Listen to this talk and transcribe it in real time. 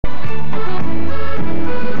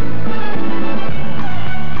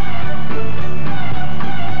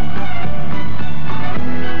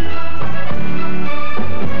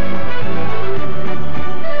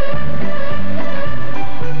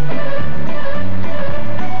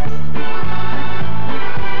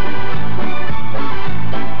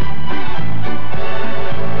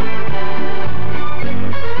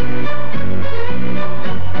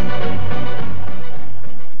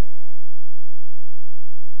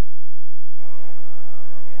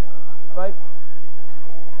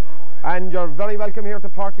And you're very welcome here to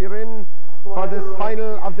Park Rin for this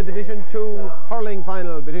final of the Division 2 hurling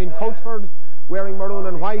final between Coachford, wearing maroon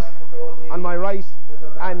and white on my right,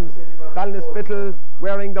 and Ballinspittle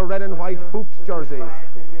wearing the red and white hooped jerseys.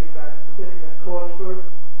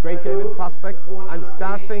 Great game in prospect, and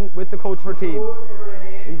starting with the Coachford team.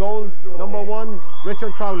 In goals, number 1,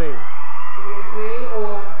 Richard Crowley.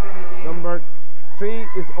 Number 3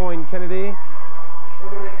 is Owen Kennedy.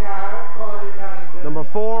 Number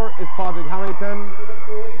 4 is Padraig Harrington.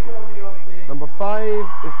 Number 5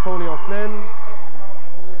 is Tony O'Flynn.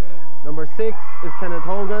 Number 6 is Kenneth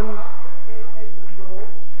Hogan.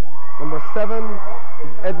 Number 7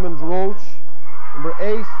 is Edmund Roach. Number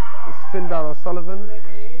 8 is Finbar O'Sullivan.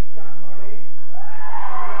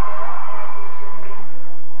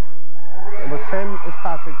 Number 10 is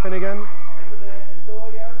Patrick Finnegan.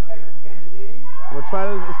 Number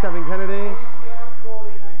 12 is Kevin Kennedy.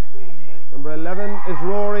 Number 11 is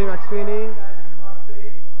Rory McSweeney.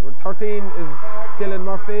 Number 13 is Dylan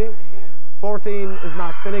Murphy. 14 is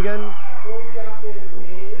Mark Finnegan.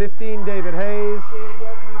 15 David Hayes.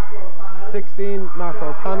 16 Mark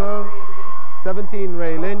O'Connell. 17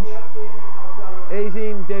 Ray Lynch.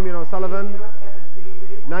 18 Damien O'Sullivan.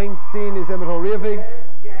 19 is Emmett O'Reavig.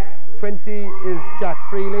 20 is Jack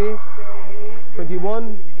Freely.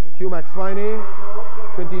 21 Hugh McSweeney.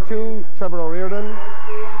 22 Trevor O'Riordan.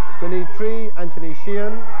 23 Anthony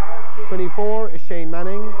Sheehan. 24 is Shane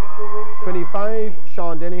Manning. 25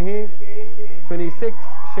 Sean Dennehy. 26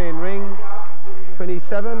 Shane Ring.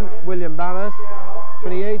 27 William Barrett.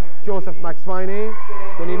 28 Joseph McSweeney.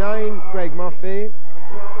 29 Greg Murphy.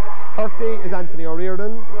 30 is Anthony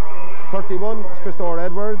O'Riordan. 31 is Christopher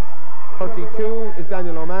Edwards. 32 is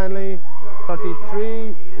Daniel O'Manley. 33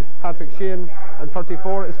 is Patrick Sheehan. And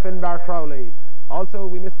 34 is Finbar Crowley. Also,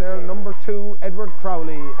 we missed there number 2, Edward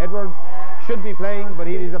Crowley. Edward should be playing, but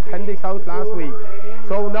he had his appendix out last week.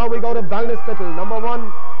 So now we go to Ballinspittle. Number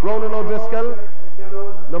 1, Ronan O'Driscoll.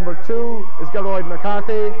 Number 2 is Geroid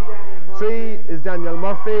McCarthy. 3 is Daniel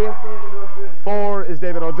Murphy. 4 is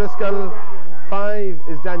David O'Driscoll. 5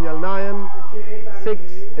 is Daniel Nyan.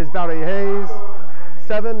 6 is Barry Hayes.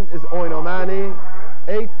 7 is Owen O'Mahony.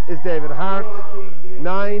 8 is David Hart.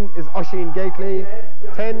 9 is Oisin Gately.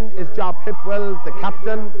 10 is Job Hipwell, the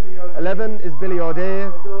captain. 11 is Billy O'Day.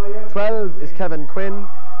 12 is Kevin Quinn.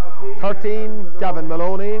 13 Gavin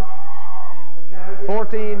Maloney.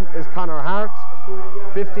 14 is Conor Hart.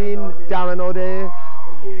 15 Darren O'Day.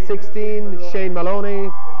 16 Shane Maloney.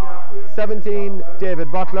 17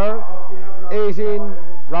 David Butler. 18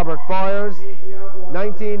 Robert Boyers.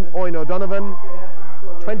 19 Owen O'Donovan.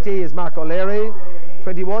 20 is Mark O'Leary.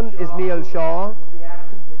 21 is Neil Shaw.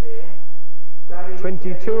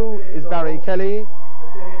 22 is Barry Kelly.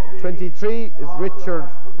 23 is Richard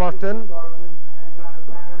Burton.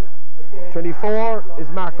 24 is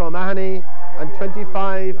Mark O'Mahony. And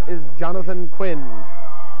 25 is Jonathan Quinn.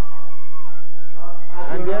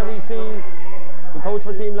 And there we see the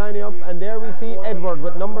Coachford team lining up, and there we see Edward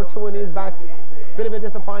with number 2 in his back. Bit of a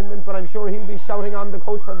disappointment, but I'm sure he'll be shouting on the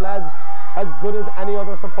Coachford lads as good as any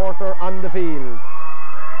other supporter on the field.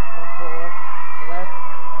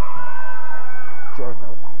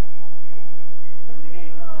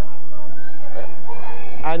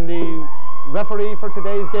 And the referee for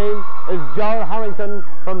today's game is Jar Harrington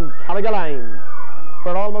from Carrigaline.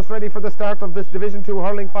 We're almost ready for the start of this Division 2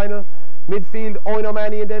 hurling final. Midfield, Owen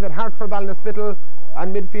O'Mahony and David Hart for Ballinspittle,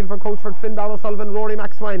 and midfield for Coachford, Finbar O'Sullivan, Rory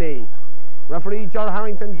McSweeney. Referee Jar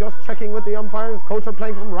Harrington just checking with the umpires. Coachford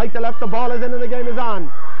playing from right to left. The ball is in and the game is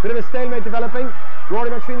on. Bit of a stalemate developing. Rory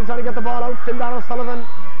McSweeney trying to get the ball out. Finbar O'Sullivan.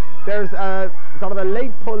 There's sort of a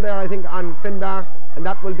late pull there, I think, on Finbar, and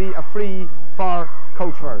that will be a free for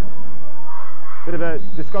Coachford. Bit of a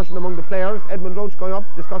discussion among the players. Edmund Roach going up,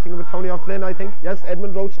 discussing with Tony O'Flynn, I think. Yes,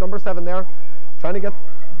 Edmund Roach, number 7 there, trying to get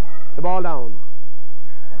the ball down.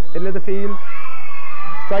 Middle of the field,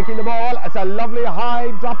 striking the ball. It's a lovely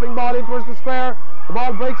high dropping ball in towards the square. The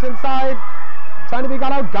ball breaks inside, trying to be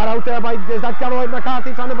got out there by, is that Geroid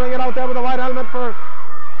McCarthy trying to bring it out there with a white helmet for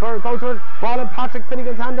Coachford. Ball in Patrick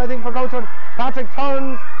Finnegan's hand, I think, for Coachford. Patrick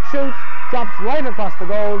turns, shoots, drops right across the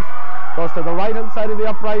goals, goes to the right hand side of the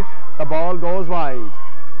upright, the ball goes wide.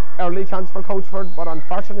 Early chance for Coachford, but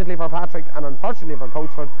unfortunately for Patrick and unfortunately for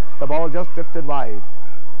Coachford, the ball just drifted wide.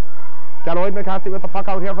 Galloway McCarthy with the puck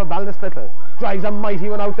out here for Ballinspittle. Drives a mighty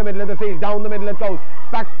one out the middle of the field. Down the middle it goes.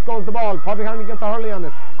 Back goes the ball. Patrick Henry gets a hurley on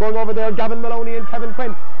it. Going over there, Gavin Maloney and Kevin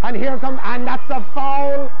Quinn. And here comes, and that's a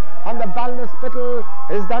foul on the Ballinspittle.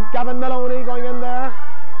 Is that Gavin Maloney going in there?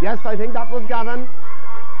 Yes, I think that was Gavin.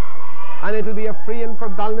 And it'll be a free in for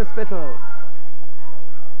Ballinspittle.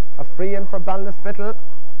 A free in for Ballinspittle.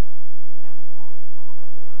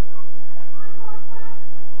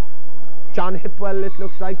 John Hipwell, it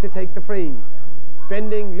looks like, to take the free.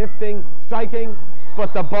 Bending, lifting, striking,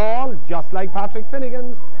 but the ball, just like Patrick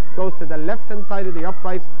Finnegan's, goes to the left-hand side of the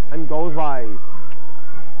upright and goes wide.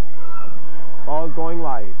 Ball going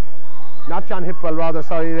wide. Not John Hipwell, rather,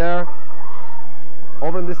 sorry there.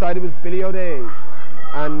 Over on this side it was Billy O'Day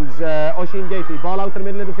and Oisin Gately. Ball out to the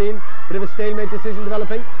middle of the field. Bit of a stalemate decision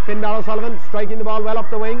developing. Finbar O'Sullivan striking the ball well up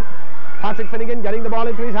the wing. Patrick Finnegan getting the ball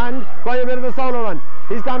into his hand, going a bit of a solo run.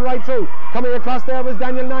 He's gone right through. Coming across there was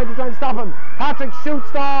Daniel Nye to try and stop him. Patrick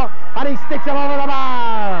shoots though, and he sticks it over the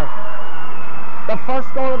bar. The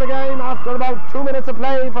first goal of the game after about 2 minutes of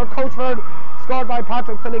play for Coachford, scored by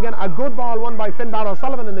Patrick Finnegan. A good ball won by Finbar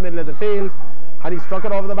O'Sullivan in the middle of the field, and he struck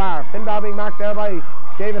it over the bar. Finbar being marked there by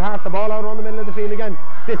David Hart. The ball out around the middle of the field again.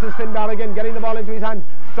 This is Finbar again, getting the ball into his hand,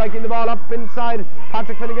 striking the ball up inside.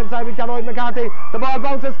 Patrick Finnegan side with Galloway McCarthy. The ball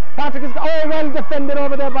bounces. Patrick is well defended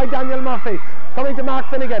over there by Daniel Murphy. Coming to Mark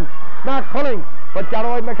Finnegan. Mark pulling, but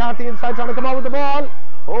Galloway McCarthy inside trying to come out with the ball.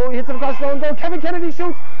 Oh, he hits it across the own goal. Kevin Kennedy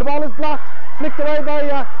shoots. The ball is blocked. Flicked away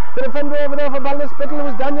by the defender over there for Ballinspittle. It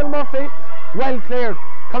was Daniel Murphy. Well cleared.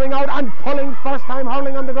 Coming out and pulling. First time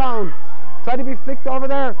hurling on the ground. Tried to be flicked over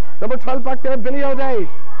there. Number 12 back there, Billy O'Day.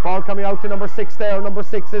 Ball coming out to number 6 there. Number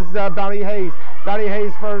 6 is Barry Hayes. Barry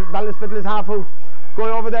Hayes for Ballinspittle is half out.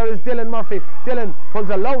 Going over there is Dylan Murphy. Dylan pulls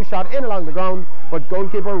a low shot in along the ground, but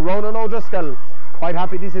goalkeeper Ronan O'Driscoll quite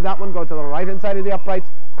happy to see that one go to the right hand side of the upright,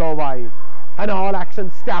 go wide. And all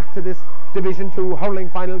action start to this Division 2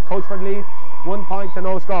 hurling final. Coachford lead 1 point to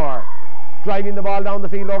no score. Driving the ball down the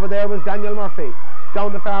field over there was Daniel Murphy.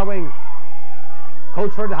 Down the far wing.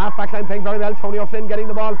 Coachford half back line playing very well. Tony O'Flynn getting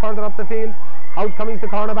the ball further up the field. Out comes the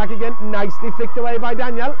corner back again. Nicely flicked away by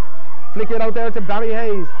Daniel. Flick it out there to Barry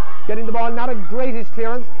Hayes. Getting the ball, not a greatish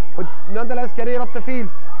clearance, but nonetheless getting it up the field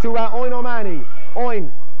to Owen O'Mahony.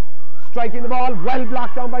 Owen striking the ball, well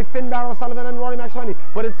blocked down by Finbar O'Sullivan and Rory McSweeney,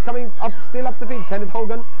 but it's coming up, still up the field. Kenneth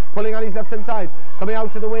Hogan pulling on his left hand side. Coming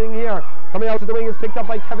out to the wing here. Coming out to the wing is picked up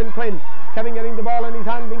by Kevin Quinn. Kevin getting the ball in his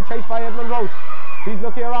hand, being chased by Edmund Roach. He's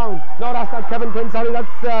looking around. No, that's not Kevin Quinn, sorry,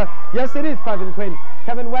 that's, yes it is Kevin Quinn.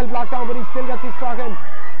 Kevin well blocked down, but he still gets his struck in.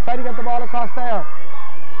 Try to get the ball across there.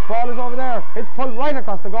 Ball is over there. It's pulled right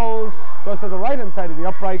across the goals. Goes to the right hand side of the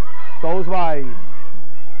upright. Goes wide.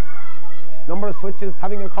 Number of switches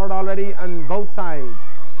having occurred already on both sides.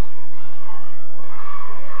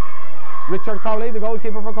 Richard Crowley, the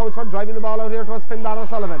goalkeeper for Coachford, driving the ball out here towards Finbar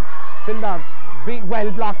O'Sullivan. Finbar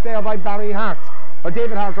well blocked there by Barry Hart, or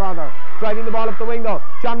David Hart rather. Driving the ball up the wing though.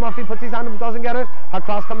 John Murphy puts his hand up, doesn't get it.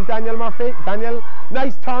 Across comes Daniel Murphy. Daniel,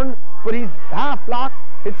 nice turn, but he's half blocked.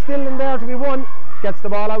 It's still in there to be won. Gets the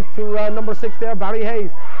ball out to number 6 there, Barry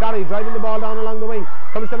Hayes. Barry driving the ball down along the wing.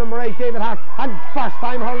 Comes to number 8, David Hart. And first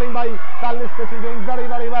time hurling by Ballinspittle, doing very,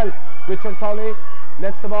 very well. Richard Crowley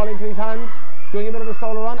lets the ball into his hand, doing a bit of a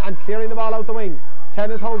solo run and clearing the ball out the wing.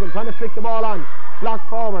 Kenneth Hogan trying to flick the ball on. Blocked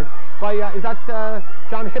forward by, is that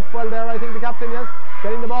John Hipwell there, I think the captain, yes?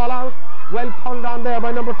 Getting the ball out. Well pulled on there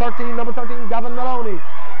by number 13, Gavin Maloney.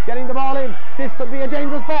 Getting the ball in. This could be a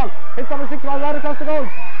dangerous ball. It's number 6 ball right across the goal.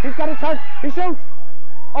 He's got a chance. He shoots.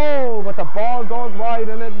 Oh, but the ball goes wide,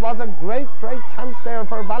 and it was a great, great chance there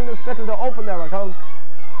for Ballinspittle to open their account.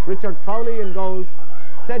 Richard Crowley in goals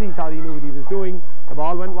said he thought he knew what he was doing. The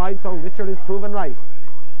ball went wide, so Richard is proven right.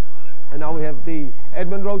 And now we have the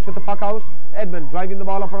Edmund Roach with the puck out. Edmund driving the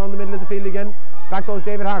ball up around the middle of the field again. Back goes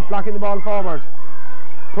David Hart, blocking the ball forward.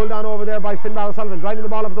 Pulled on over there by Finbar O'Sullivan, driving the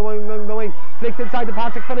ball up the wing, flicked inside to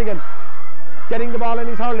Patrick Finnegan. Getting the ball in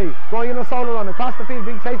his hurley, going in a solo run across the field,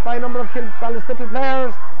 being chased by a number of Ballinspittle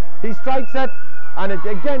players. He strikes it, and it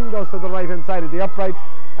again goes to the right hand side of the upright,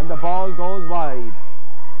 and the ball goes wide.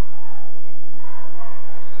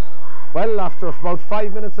 Well, after about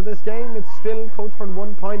 5 minutes of this game, it's still Coachford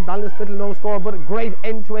 1 point, Ballinspittle no score, but a great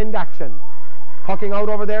end-to-end action. Pucking out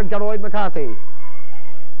over there, Geroid McCarthy.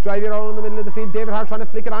 Driving around in the middle of the field, David Hart trying to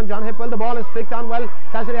flick it on John Hipwell. The ball is flicked on well.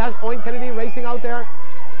 Cassidy has Owen Kennedy racing out there.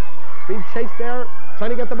 Being chased there, trying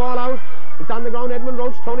to get the ball out. It's on the ground. Edmund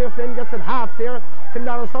Roach, Tony O'Flynn gets it half clear.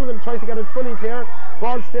 Finbar O'Sullivan tries to get it fully clear.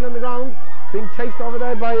 Ball still on the ground, being chased over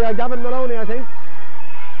there by Gavin Maloney, I think.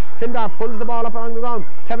 Finbar pulls the ball up along the ground.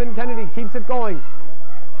 Kevin Kennedy keeps it going.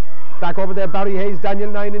 Back over there, Barry Hayes,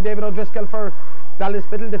 Daniel Nine and David O'Driscoll for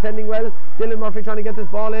Ballinspittle defending well. Dylan Murphy trying to get this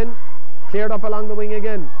ball in. Cleared up along the wing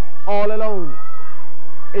again. All alone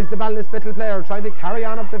is the Ballinspittle player trying to carry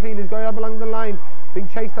on up the field. He's going up along the line, being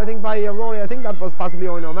chased I think by Rory. I think that was possibly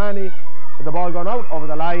Owen O'Mahony. With the ball gone out over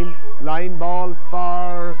the line. Line ball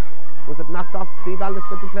for... Was it knocked off the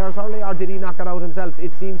Ballinspittle players early, or did he knock it out himself?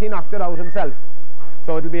 It seems he knocked it out himself.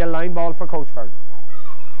 So it'll be a line ball for Coachford.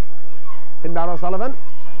 Finbar O'Sullivan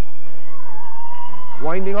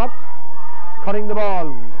winding up, cutting the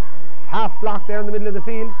ball, half block there in the middle of the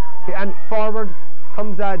field, and forward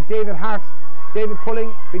comes David Hart. David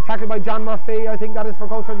pulling, big tackle by John Murphy. I think that is for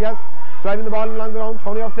Coachford, yes. Driving the ball along the ground.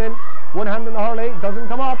 Tony O'Flynn, one hand in the hurley, doesn't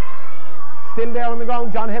come up. Still there on the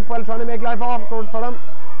ground. John Hipwell trying to make life awkward for them.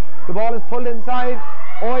 The ball is pulled inside.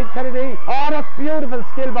 Owen Kennedy. Oh, that's beautiful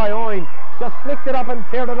skill by Owen. Just flicked it up and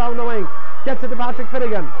cleared it down the wing. Gets it to Patrick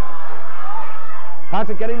Finnegan.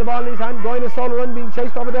 Patrick getting the ball in his hand, going a solo run, being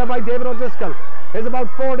chased over there by David O'Driscoll. There's about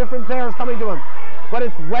 4 different players coming to him, but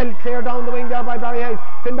it's well cleared down the wing there by Barry Hayes.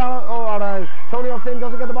 Tony O'Flynn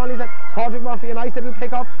doesn't get the ball in his hand. Patrick Murphy, a nice little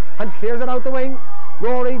pick up and clears it out the wing.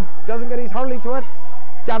 Rory doesn't get his hurley to it.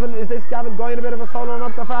 Gavin going a bit of a solo run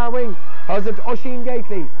up the far wing? Or is it Oisin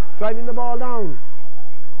Gately driving the ball down?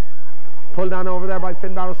 Pulled down over there by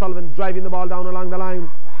Finbar O'Sullivan, driving the ball down along the line.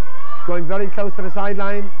 Going very close to the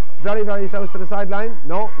sideline. Very, very close to the sideline.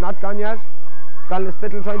 No, not gone yet.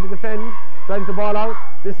 Ballinspittle trying to defend. Drives the ball out.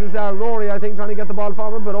 This is Rory, I think, trying to get the ball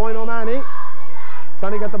forward, but Owen O'Mahony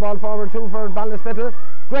trying to get the ball forward too for Ballinspittle.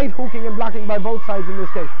 Great hooking and blocking by both sides in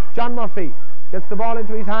this case. John Murphy gets the ball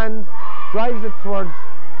into his hand, drives it towards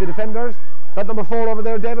the defenders. Got number 4 over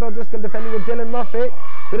there, David O'Driscoll defending with Dylan Murphy.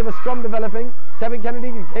 Bit of a scrum developing. Kevin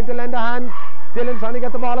Kennedy came to lend a hand. Dylan trying to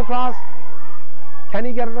get the ball across. Can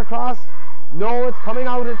he get it across? No, it's coming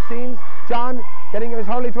out, it seems. John getting his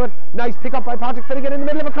hurley to it. Nice pick up by Patrick Finnegan in the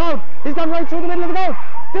middle of a crowd. He's gone right through the middle of the goal.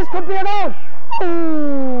 This could be a goal.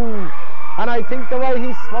 Ooh! And I think the way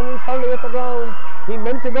he swung his hurley at the ground, he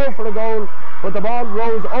meant to go for the goal, but the ball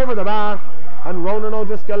rose over the bar, and Ronan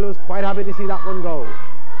O'Driscoll was quite happy to see that one go.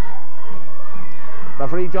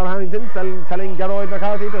 Referee John Harrington telling Geroid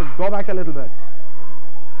McCarthy to go back a little bit.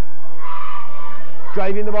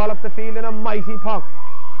 Driving the ball up the field in a mighty puck.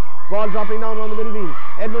 Ball dropping down on the middle beam.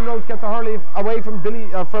 Edmund Roach gets a hurley away from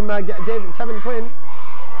Kevin Quinn.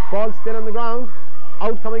 Ball still on the ground.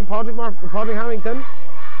 Out coming Padraig Harrington.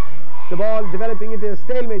 The ball developing into a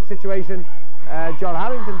stalemate situation. John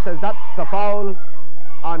Harrington says that's a foul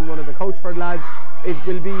on one of the Coachford lads. It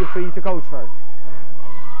will be a free to Coachford.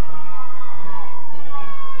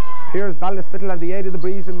 Here's Ballinspittle have the aid of the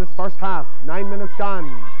breeze in this first half. 9 minutes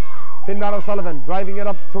gone. Finbar O'Sullivan driving it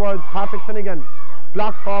up towards Patrick Finnegan.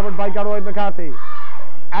 Blocked forward by Geroid McCarthy.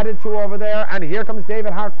 Added to over there, and here comes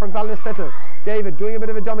David Hart from Ballinspittle. David doing a bit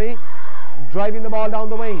of a dummy, driving the ball down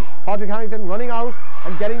the wing. Patrick Harrington running out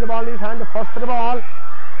and getting the ball in his hand, the first to the ball.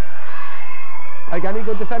 Like any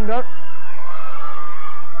good defender.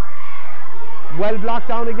 Well blocked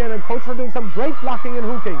down again, and Coachford doing some great blocking and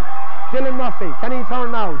hooking. Dylan Murphy, can he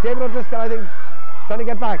turn now? David O'Driscoll, I think, trying to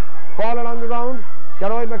get back. Ball along the ground.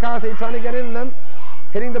 Geroid McCarthy trying to get in them.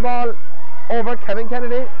 Hitting the ball over Kevin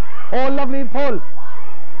Kennedy. Oh, lovely pull.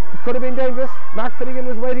 It could have been dangerous. Mark Finnegan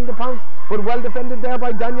was waiting to pounce, but well defended there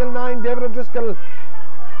by Daniel Nine. David O'Driscoll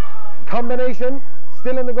combination.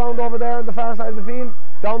 Still in the ground over there on the far side of the field.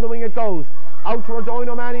 Down the wing it goes. Out towards Owen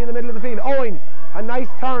O'Mahony in the middle of the field. Owen, a nice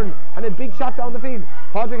turn and a big shot down the field.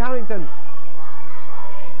 Padraig Harrington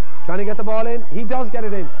trying to get the ball in. He does get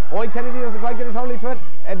it in. Owen Kennedy doesn't quite get his hurley to it.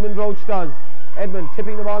 Edmund Roach does. Edmund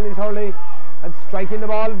tipping the ball in his hurley and striking the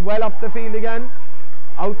ball well up the field again.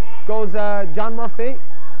 Out goes John Murphy.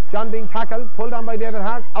 John being tackled, pulled on by David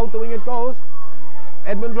Hart. Out the wing it goes.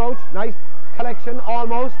 Edmund Roach, nice collection,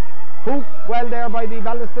 almost. Hoop well there by the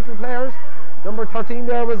Ballinspittle players. Number 13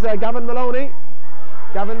 there was Gavin Maloney.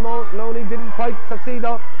 Gavin Maloney didn't quite succeed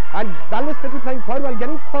though. And Ballinspittle playing quite well,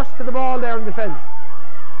 getting first to the ball there in defence.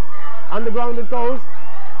 On the ground it goes.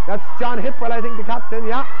 That's John Hipwell, I think, the captain,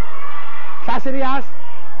 yeah. Cassidy Ash,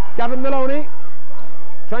 Gavin Maloney,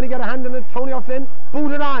 trying to get a hand on it. Tony O'Flynn,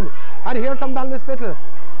 booted on, and here come Ballinspittle.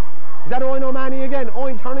 Is that Owen O'Mahony again?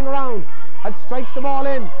 Owen turning around and strikes the ball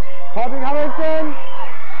in. Padraig Harrington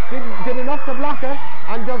did enough to block it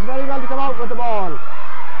and does very well to come out with the ball.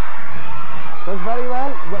 Does very well,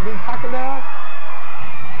 being tackled there.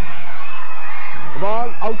 The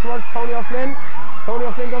ball out towards Tony O'Flynn. Tony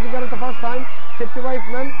O'Flynn doesn't get it the first time. Tipped away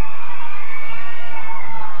from him.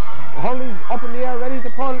 Hurley's up in the air, ready to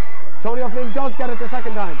pull. Tony O'Flynn does get it the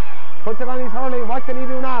second time. Puts it on his Hurley. What can he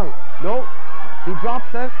do now? No. He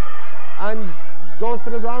drops it and goes to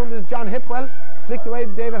the ground as John Hipwell. Flicked away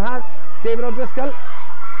to David Hart. David O'Driscoll.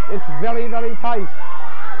 It's very, very tight.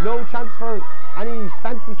 No chance for any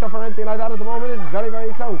fancy stuff or anything like that at the moment. It's very,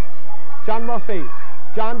 very close. John Murphy.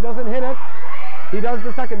 John doesn't hit it. He does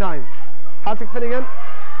the second time. Patrick Finnegan.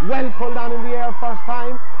 Well pulled on in the air first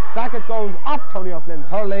time. Back it goes off Tony O'Flynn's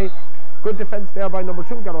Hurley. Good defence there by number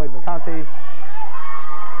 2, Geroid McCarthy.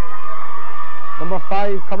 Number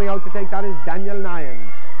 5 coming out to take that is Daniel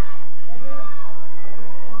Nyan.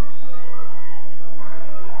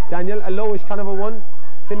 Daniel, a lowish kind of a one.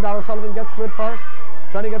 Finbar O'Sullivan gets to it first.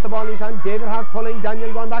 Trying to get the ball in his hand. David Hart pulling.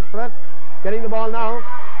 Daniel going back for it. Getting the ball now.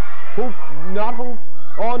 Hoop, not hooped.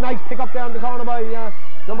 Oh, nice pick up there in the corner by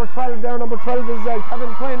number 12 there. Number 12 is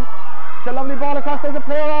Kevin Quinn. It's a lovely ball across. There's a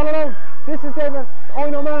player all alone. This is David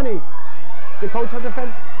O'Mani. The Coachford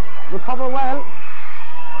defence recover well.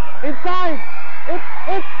 Inside.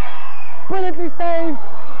 It's brilliantly saved.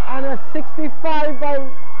 And a 65 by...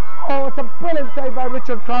 Oh, it's a brilliant save by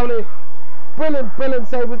Richard Crowley. Brilliant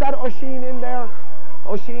save. Was that O'Sheen in there?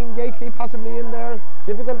 O'Sheen Gately possibly in there.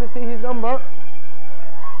 Difficult to see his number.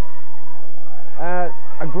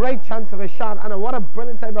 A great chance of a shot, and what a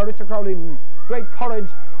brilliant save by Richard Crowley. Great courage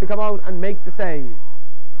to come out and make the save.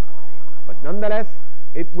 But nonetheless,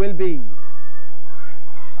 it will be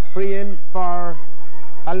free in for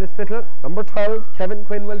Ballinspittle. Number 12, Kevin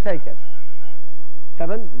Quinn will take it.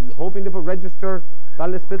 Kevin hoping to register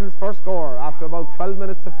Ballinspittle's first score after about 12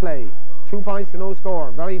 minutes of play. 2 points to no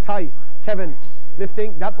score. Very tight. Kevin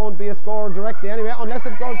lifting. That won't be a score directly anyway, unless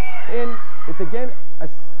it goes in. It's again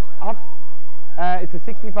off. It's a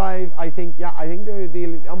 65, I think. Yeah, I think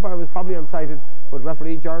the umpire was probably unsighted, but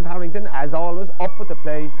referee Gerard Harrington, as always, up with the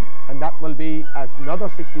play, and that will be another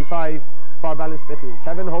 65 for Ballinspittle.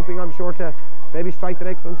 Kevin hoping, I'm sure, to maybe strike the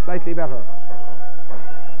next one slightly better.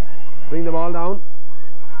 Bring the ball down.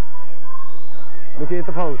 Looking at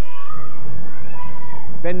the post.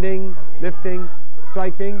 Bending, lifting,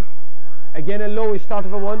 striking. Again a lowish start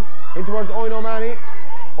of a one. In towards Owen O'Mani.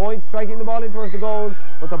 Owen striking the ball in towards the goals,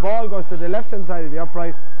 but the ball goes to the left hand side of the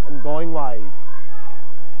upright and going wide.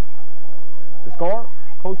 The score,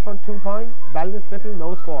 Coachford 2 points, Ballinspittle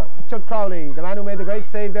no score. Richard Crowley, the man who made the great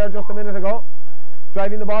save there just a minute ago,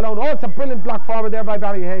 driving the ball down. Oh, it's a brilliant block forward there by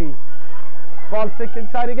Barry Hayes. Ball flicked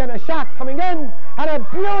inside again, a shot coming in, and a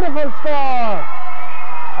beautiful score.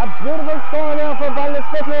 A beautiful score there for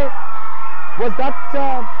Ballinspittle. Was that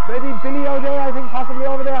maybe Billy O'Day, I think, possibly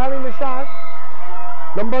over there having the shot?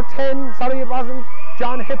 Number 10, sorry it wasn't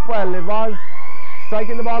John Hipwell, it was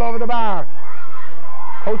striking the ball over the bar.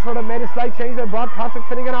 Coachford have made a slight change. They brought Patrick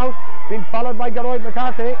Finnegan out, being followed by Geroid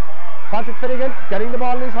McCarthy. Patrick Finnegan getting the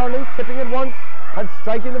ball in his Hurley, tipping it once and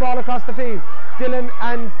striking the ball across the field. Dillon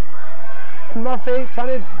and Murphy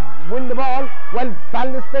trying to win the ball. Well,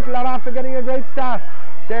 Ballinspittle are after getting a great start.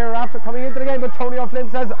 They're after coming into the game, but Tony O'Flynn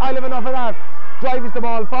says, I'll have enough of that. Drives the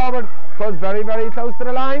ball forward, goes very, very close to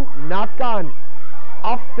the line, not gone.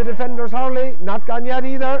 Off the defender's Hurley, not gone yet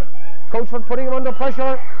either. Coachford putting him under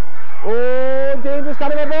pressure. Oh, dangerous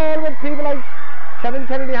kind of a ball with people like Kevin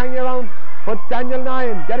Kennedy hanging around. But Daniel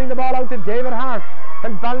Nyan getting the ball out to David Hart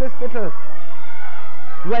and Ballinspittle.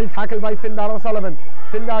 Well tackled by Finbar O'Sullivan.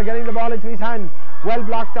 Finbar getting the ball into his hand. Well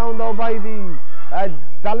blocked down though by the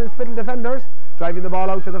Ballinspittle defenders. Driving the ball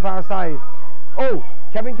out to the far side. Oh,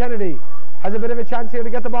 Kevin Kennedy has a bit of a chance here to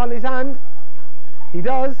get the ball in his hand. He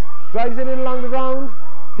does. Drives it in along the ground.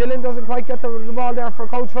 Dillon doesn't quite get the ball there for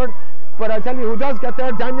Coachford. But I'll tell you who does get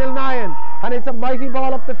there, Daniel Nyan. And it's a mighty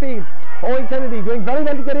ball up the field. Owen Kennedy doing very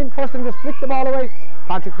well to get in first and just flick the ball away.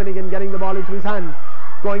 Patrick Finnegan getting the ball into his hand.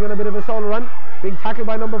 Going on a bit of a solo run. Being tackled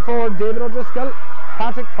by number 4, David O'Driscoll.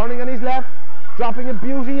 Patrick turning on his left. Dropping a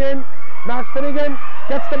beauty in. Mark Finnegan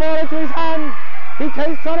gets the ball into his hand. He's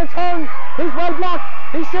trying to turn. He's well blocked.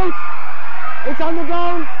 He shoots. It's on the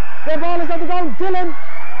ground. The ball is on the ground. Dillon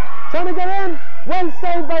trying to get in. Well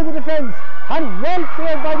saved by the defence. And well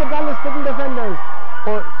cleared by the Ballinspittle defenders.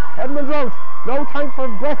 For Edmund Roach. No time for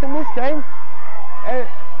breath in this game. That's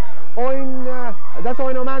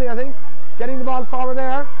Owen O'Mani, I think. Getting the ball forward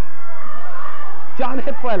there. John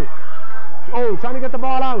Hipwell. Oh, trying to get the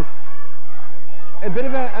ball out. A bit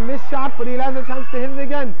of a missed shot, but he'll have a chance to hit it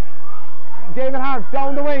again. David Hart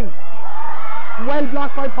down the wing. Well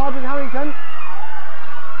blocked by Patrick Harrington.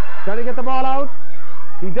 Trying to get the ball out.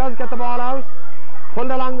 He does get the ball out.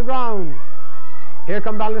 Pulled along the ground. Here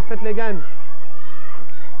come Ballinspittle again.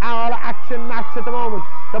 All action match at the moment.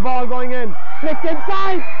 The ball going in. Flicked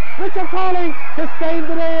inside. Richard Crowley to save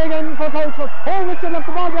the day again for Coachford. Oh, Richard left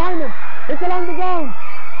the ball behind him. It's along the ground.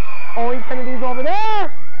 Owen Kennedy's over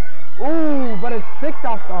there. Ooh, but it's flicked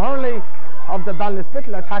off the hurley of the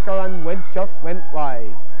Ballinspittle attacker and just went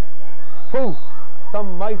wide. Whew,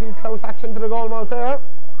 some mighty close action to the goal mouth there.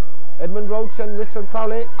 Edmund Roach and Richard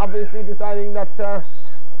Crowley obviously deciding that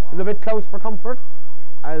is a bit close for comfort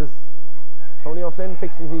as Tony O'Flynn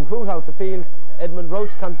fixes his boot out the field. Edmund Roach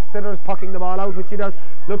considers pucking the ball out, which he does.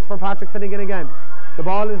 Looks for Patrick Finnegan again. The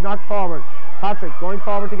ball is knocked forward. Patrick going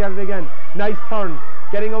forward to get it again. Nice turn,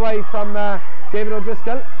 getting away from David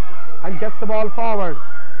O'Driscoll and gets the ball forward.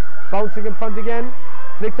 Bouncing in front again,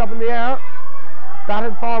 flicked up in the air,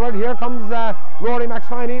 batted forward. Here comes Rory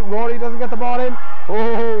McSwiney. Rory doesn't get the ball in.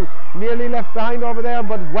 Oh, nearly left behind over there,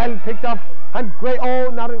 but well picked up and great. Oh,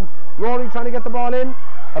 Rory trying to get the ball in.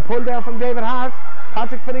 A pull there from David Hart.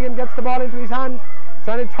 Patrick Finnegan gets the ball into his hand,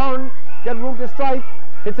 trying to turn, get room to strike.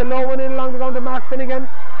 It's a low one in along the ground to Mark Finnegan.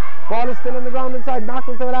 Ball is still on the ground inside. Mark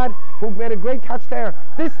was the lad who made a great catch there.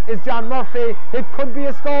 This is John Murphy. It could be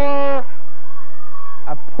a score.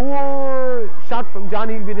 A poor shot from John.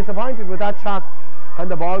 He'll be disappointed with that shot, and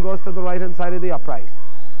the ball goes to the right hand side of the upright.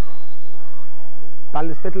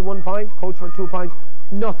 Ballinspittle 1 point, Coachford 2 points.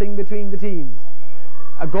 Nothing between the teams.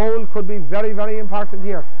 A goal could be very, very important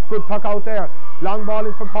here. Good puck out there. Long ball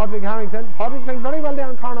in for Padraig Harrington. Padraig playing very well there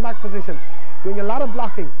in cornerback position, doing a lot of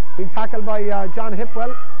blocking. Being tackled by John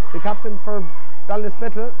Hipwell, the captain for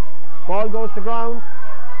Ballinspittle. Ball goes to ground.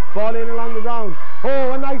 Ball in along the ground.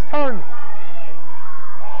 Oh, a nice turn.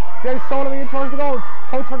 There's Solomon in towards the goal.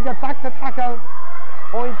 Coachford get back to tackle.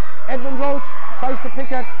 Edmund Roach tries to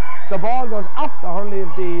pick it. The ball goes off the hurley of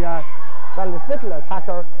the Ballinspittle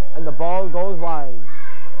attacker, and the ball goes wide.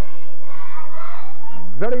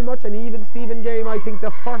 Very much an even Steven game. I think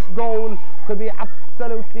the first goal could be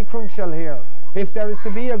absolutely crucial here, if there is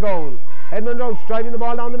to be a goal. Edmund Roach driving the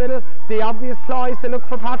ball down the middle. The obvious ploy is to look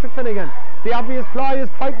for Patrick Finnegan. The obvious ploy is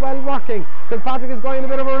quite well working, because Patrick is going a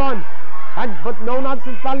bit of a run. But no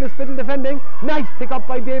nonsense, Ballinspittle defending. Nice pick up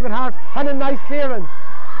by David Hart and a nice clearance.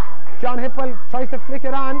 John Hipwell tries to flick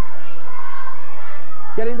it on,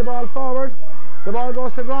 getting the ball forward. The ball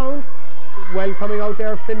goes to ground. Well coming out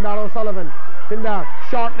there, Finbar O'Sullivan. Finbar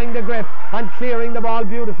shortening the grip and clearing the ball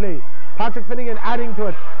beautifully. Patrick Finnegan adding to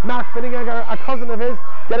it. Mark Finnegan, a cousin of his,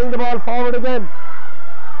 getting the ball forward again.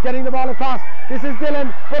 Getting the ball across. This is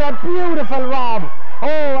Dillon with a beautiful rob. Oh,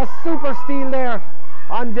 a super steal there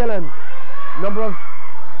on Dillon.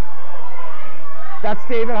 That's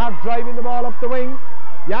David Hart driving the ball up the wing.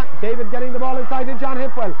 Yeah, David getting the ball inside to John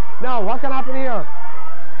Hipwell. Now, what can happen here?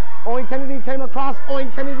 Owen Kennedy came across.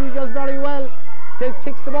 Owen Kennedy does very well. He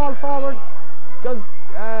kicks the ball forward. Does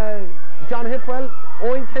John Hipwell.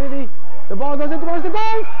 Owen Kennedy. The ball goes in towards the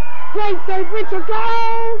goal. Great save, Richard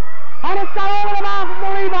goal! And it's got over the mark from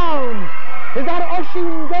the rebound. Is that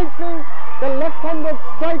Oisin Gatesley, the left-handed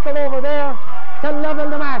striker over there, to level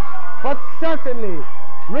the match? But certainly,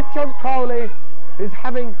 Richard Crowley is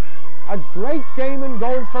having a great game in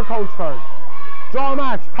goals for Coachford. Draw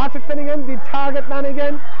match. Patrick Finnegan, the target man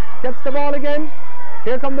again, gets the ball again.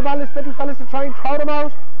 Here come the Ballinspittle fellas to try and crowd him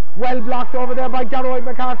out. Well blocked over there by Garroyd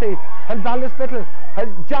McCarthy. And Ballinspittle has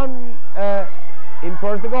John in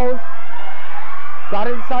towards the goals. Got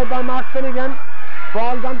inside by Mark Finnegan.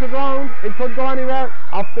 Ball gone to ground. It could go anywhere.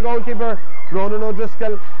 Off the goalkeeper, Ronan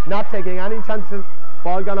O'Driscoll, not taking any chances.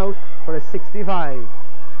 Ball gone out for a 65.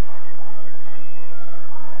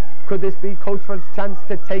 Could this be Coachford's chance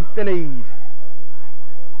to take the lead?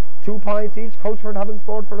 2 points each. Coachford haven't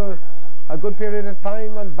scored for a good period of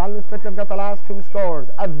time, and Ballinspittle have got the last 2 scores.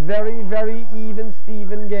 A very, very even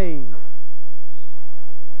Steven game.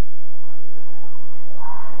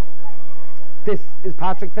 This is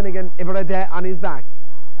Patrick Finnegan, Iverade on his back.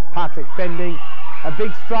 Patrick bending, a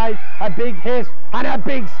big strike, a big hit, and a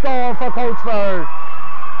big score for Coachford.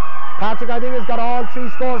 Patrick, I think, has got all 3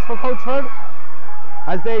 scores for Coachford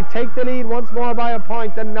as they take the lead once more by a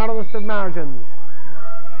point, the narrowest of margins.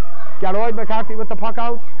 Garroyd McCarthy with the puck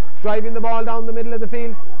out, driving the ball down the middle of the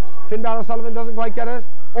field. Finbar O'Sullivan doesn't quite get it.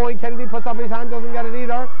 Owen Kennedy puts up his hand, doesn't get it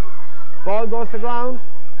either. Ball goes to ground.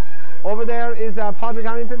 Over there is Padraig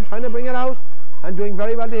Harrington trying to bring it out and doing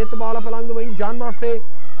very well to hit the ball up along the wing. John Murphy,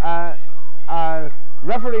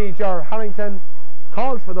 referee Ger Harrington,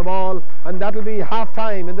 calls for the ball, and that'll be half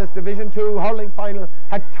time in this Division 2 hurling final.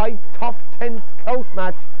 A tight, tough, tense, close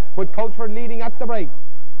match with Coachford leading at the break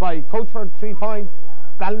by Coachford 3 points,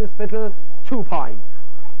 Ballinspittle 2 points.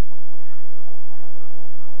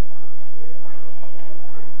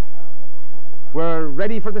 We're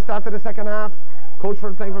ready for the start of the second half.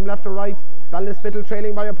 Coachford playing from left to right. Ballinspittle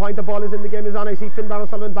trailing by a point. The ball is in, the game is on. I see Finbar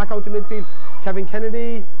O'Sullivan back out to midfield. Kevin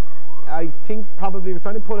Kennedy, I think probably was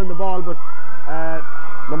trying to pull in the ball, but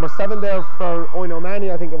number 7 there for Owen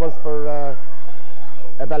O'Mahony, I think it was for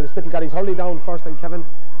Ballinspittle, got his hurley down first, and Kevin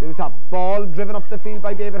to the top. Ball driven up the field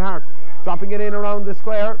by David Hart, dropping it in around the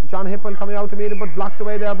square. John Hipwell coming out to meet it, but blocked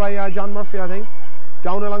away there by John Murphy, I think.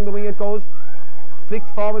 Down along the wing it goes,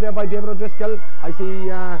 flicked forward there by David O'Driscoll. I see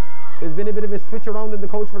there's been a bit of a switch around in the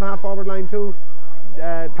Coachford half forward line too.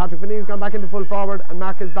 Patrick Finney's gone back into full forward, and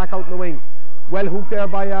Mark is back out in the wing. Well hooked there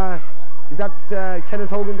by is that Kenneth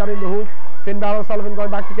Hogan got in the hook. Finbar O'Sullivan going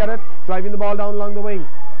back to get it, driving the ball down along the wing.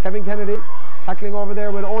 Kevin Kennedy tackling over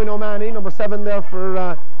there with Owen O'Mahony, number 7 there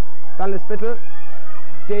for Ballinspittle.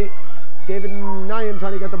 David Nyan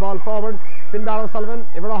trying to get the ball forward. Finbar O'Sullivan,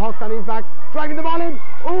 Ivor Hooked on his back, dragging the ball in.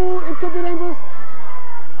 Oh, it could be dangerous.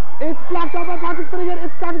 It's blocked out by Patrick Finnegan.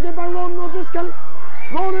 It's got to get by Ronan O'Driscoll.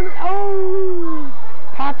 Ronan, oh!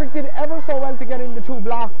 Patrick did ever so well to get in the 2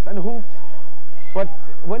 blocks and hooked, but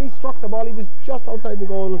when he struck the ball, he was just outside the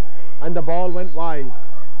goal, and the ball went wide.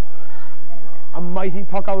 A mighty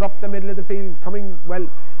puck out up the middle of the field, coming well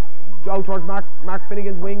out towards Mark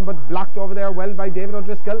Finnegan's wing, but blocked over there well by David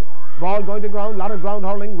O'Driscoll. Ball going to ground, a lot of ground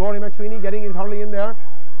hurling. Rory McSweeney getting his hurley in there.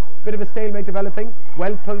 Bit of a stalemate developing.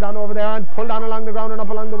 Well pulled on over there and pulled on along the ground and up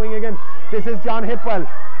along the wing again. This is John Hipwell.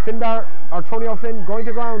 Finbar, or Tony O'Flynn going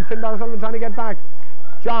to ground. Finbar O'Sullivan trying to get back.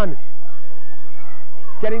 John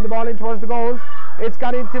getting the ball in towards the goals. It's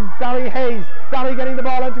got into Barry Hayes. Barry getting the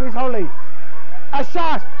ball onto his hurley. A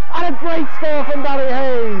shot and a great score from Barry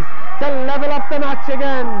Hayes to level up the match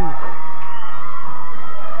again.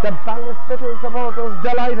 The Ballinspittle supporters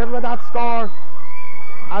delighted with that score,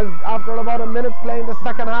 as after about a minute's play in the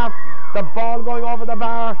second half, the ball going over the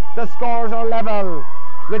bar, the scores are level.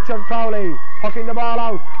 Richard Crowley pucking the ball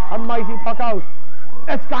out, a mighty puck out.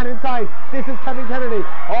 It's gone inside. This is Kevin Kennedy,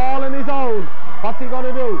 all on his own. What's he going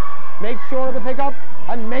to do? Make sure of the pick-up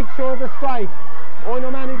and make sure of the strike. Owen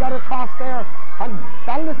O'Mahony got a toss there, and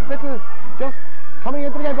Ballinspittle just coming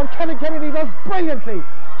into the game, but Kevin Kennedy does brilliantly.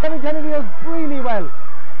 Kevin Kennedy does really well.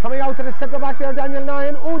 Coming out to the centre back there, Daniel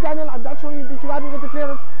Nyan. Oh, Daniel, I'm not sure he'll be too happy with the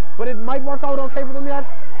clearance, but it might work out okay for them yet.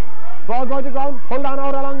 Ball going to ground, pulled on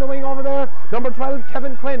out along the wing over there. Number 12,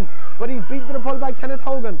 Kevin Quinn, but he's beaten to the pull by Kenneth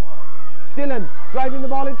Hogan. Dylan driving the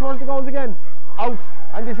ball in towards the goals again. Out,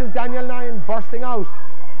 and this is Daniel Nyan bursting out,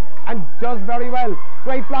 and does very well.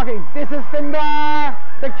 Great blocking. This is Finbar,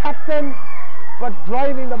 the captain, but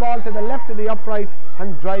driving the ball to the left of the upright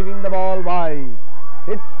and driving the ball wide.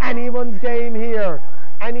 It's anyone's game here.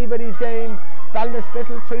 Anybody's game.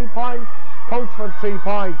 Ballinspittle 3 points, Coachford 3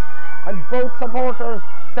 points, and both supporters,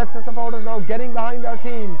 sets of supporters now getting behind their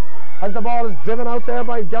teams as the ball is driven out there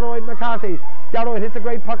by Geroid McCarthy. Geroid hits a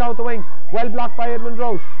great puck out the wing, well blocked by Edmund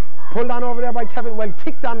Roach, pulled on over there by Kevin, well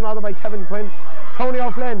kicked on rather by Kevin Quinn. Tony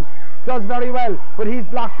O'Flynn does very well, but he's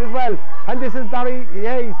blocked as well, and this is Barry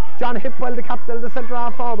Hayes. John Hipwell, the captain of the centre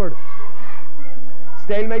half forward.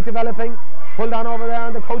 Stalemate developing, pulled on over there,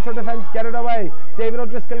 and the Coachford defence get it away. David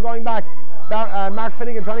O'Driscoll going back. Mark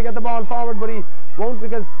Finnegan trying to get the ball forward, but he won't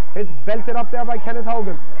because it's belted up there by Kenneth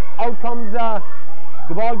Hogan. Out comes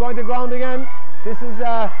the ball going to ground again. This is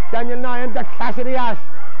Daniel Nyan, the clash of the ash.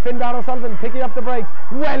 Finbar O'Sullivan picking up the brakes.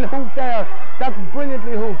 Well hooked there. That's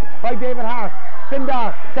brilliantly hooked by David Hart.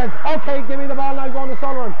 Finbar says, okay, give me the ball and I'll go on to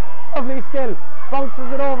Sullivan. Lovely skill.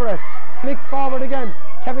 Bounces it over it. Flicked forward again.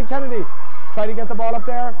 Kevin Kennedy trying to get the ball up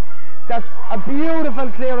there. That's a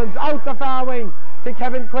beautiful clearance out the far wing to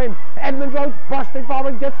Kevin Quinn. Edmund Roach bursting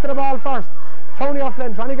forward, gets to the ball first. Tony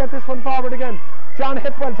O'Flynn trying to get this one forward again. John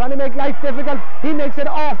Hipwell trying to make life difficult. He makes it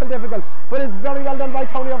awful difficult, but it's very well done by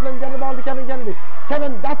Tony O'Flynn. Getting the ball to Kevin Kennedy.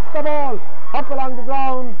 Kevin, that's the ball. Up along the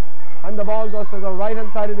ground, and the ball goes to the right hand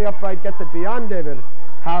side of the upright, gets it beyond David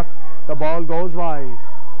Hart. The ball goes wide.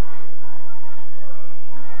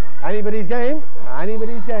 Anybody's game,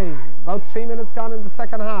 anybody's game. About 3 minutes gone in the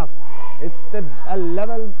second half. It's a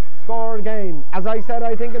level score game. As I said,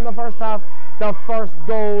 I think in the first half, the first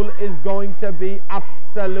goal is going to be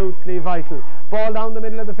absolutely vital. Ball down the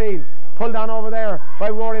middle of the field, pulled on over there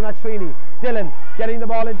by Rory McSweeney. Dylan getting the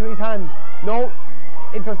ball into his hand. No,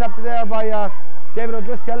 intercepted there by David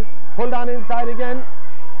O'Driscoll. Pulled on inside again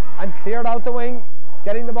and cleared out the wing.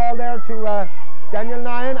 Getting the ball there to Daniel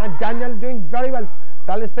Nyan, and Daniel doing very well.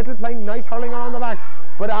 Ballinspittle playing nice hurling around the backs,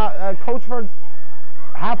 but Coachford's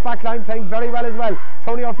half-back line playing very well as well.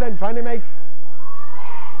 Tony O'Flynn trying to make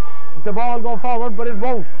the ball go forward, but it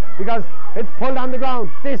won't because it's pulled on the ground.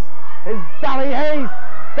 This is Barry Hayes.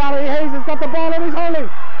 Barry Hayes has got the ball in his hurling.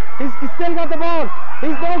 He's still got the ball.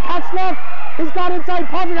 He's no catch left. He's got inside.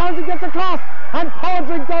 Patrick Harrison gets across. and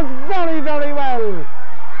Padraig does very, very well.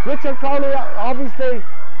 Richard Crowley obviously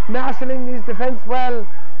marshalling his defence well.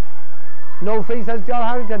 No free, says John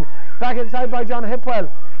Harrington. Back inside by John Hipwell.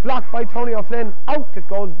 Blocked by Tony O'Flynn. Out it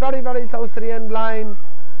goes, very, very close to the end line.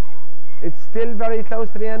 It's still very close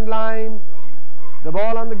to the end line. The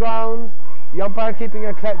ball on the ground. The umpire keeping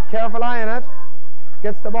a careful eye on it.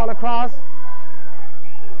 Gets the ball across.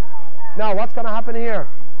 Now, what's going to happen here?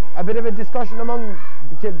 A bit of a discussion among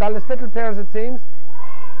Ballinspittle players, it seems.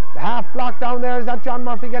 The half block down there, is that John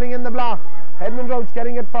Murphy getting in the block? Edmund Roach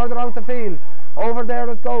getting it further out the field. Over there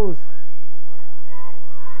it goes.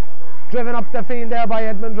 Driven up the field there by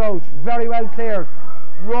Edmund Roach. Very well cleared.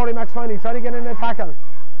 Rory McSwiney trying to get in a tackle.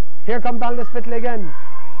 Here come Ballinspittle again.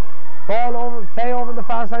 Ball over, play over the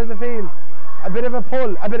far side of the field. A bit of a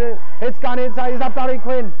pull, it's gone inside. Is that Barry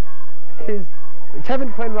Quinn?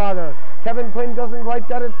 Kevin Quinn rather. Kevin Quinn doesn't quite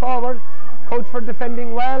get it forward. Coachford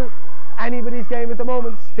defending well. Anybody's game at the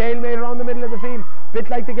moment. Stalemate around the middle of the field. Bit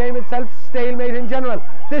like the game itself, stalemate in general.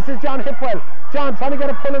 This is John Hipwell. John trying to get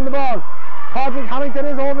a pull in the ball. Padraig Harrington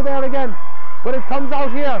is over there again. But it comes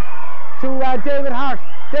out here to David Hart.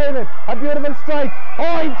 David, a beautiful strike.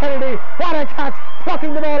 Owen Kennedy, what a catch.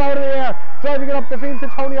 Plucking the ball out of the air. Driving it up the field to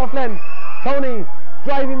Tony O'Flynn. Tony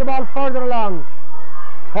driving the ball further along.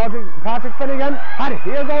 Patrick Finnegan, and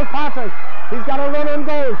here goes Patrick. He's got a run on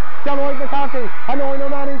goal. John Lloyd McCarthy and Owen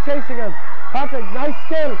O'Mahony chasing him. Patrick, nice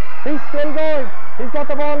skill. He's still going. He's got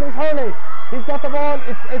the ball in his hurley. He's got the ball.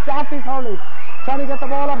 It's off his hurley. Trying to get the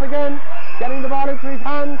ball up again. Getting the ball into his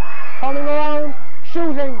hand. Turning around.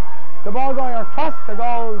 Shooting. The ball going across the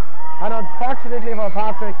goals. And unfortunately for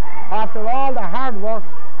Patrick, after all the hard work,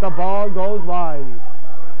 the ball goes wide.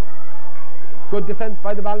 Good defence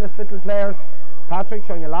by the Ballinspittle players. Patrick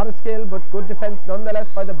showing a lot of skill, but good defence nonetheless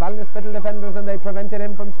by the Ballinspittle defenders, and they prevented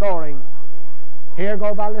him from scoring. Here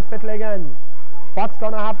go Ballinspittle again. What's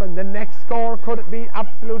going to happen? The next score could be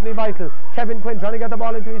absolutely vital. Kevin Quinn trying to get the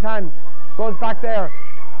ball into his hand. Goes back there.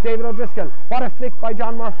 David O'Driscoll. What a flick by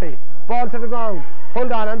John Murphy. Ball to the ground.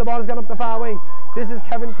 Pulled on, and the ball's gone up the far wing. This is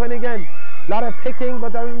Kevin Quinn again. A lot of picking,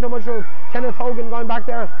 but there isn't too much room. Kenneth Hogan going back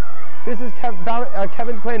there. This is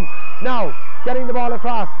Kevin Quinn. Now, getting the ball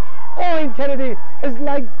across. Owen Kennedy is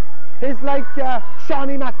like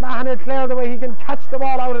Shawnee McMahon at Clare, the way he can catch the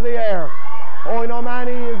ball out of the air. Owen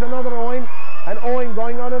O'Mahony is another Owen, and Owen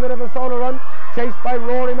going on a bit of a solo run, chased by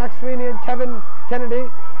Rory McSweeney and Kevin Kennedy.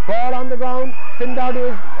 Ball on the ground.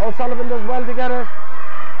 O'Sullivan does well to get it.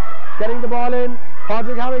 Getting the ball in.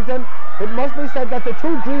 Padraig Harrington. It must be said that the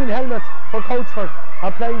two green helmets for Coachford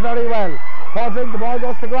are playing very well. Padraig, the ball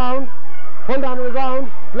goes to ground. Pulled onto the ground.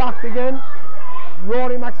 Blocked again.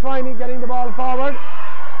 Rory McSwiney getting the ball forward.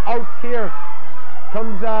 Out here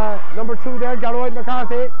comes number 2 there, Garroyd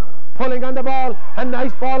McCarthy, pulling on the ball. A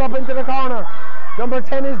nice ball up into the corner. Number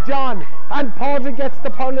 10 is John, and Padraig gets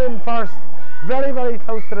the pull in first. Very, very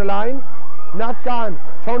close to the line. Not gone.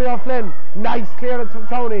 Tony O'Flynn, nice clearance from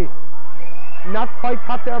Tony. Not quite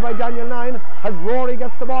caught there by Daniel Nine, as Rory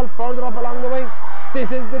gets the ball further up along the wing.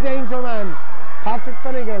 This is the danger man, Patrick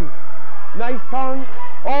Finnegan. Nice turn.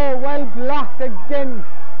 Oh, well blocked again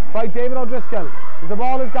by David O'Driscoll. The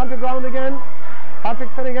ball has gone to ground again. Patrick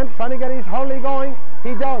Finnegan trying to get his hurley going.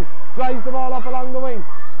 He does. Drives the ball up along the wing.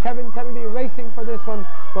 Kevin Kennedy racing for this one.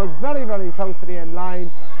 Goes very, very close to the end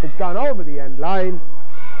line. It's gone over the end line.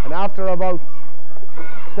 And after about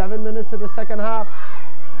 7 minutes of the second half,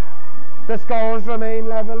 the scores remain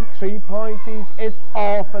level, 3 points each. It's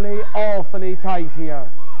awfully, awfully tight here.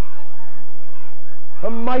 A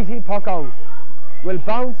mighty puck out. Will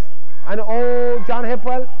bounce, and John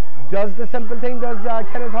Hipwell does the simple thing, does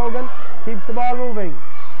Kenneth Hogan, keeps the ball moving.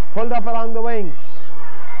 Pulled up along the wing.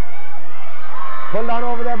 Pulled on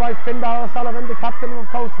over there by Finbar O'Sullivan, the captain of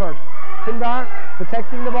Coachford. Finbar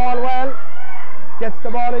protecting the ball well, gets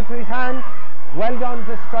the ball into his hand. Well done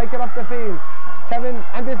to strike it up the field. Kevin,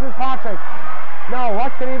 and this is Patrick. Now,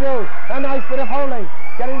 what can he do? A nice bit of hurling,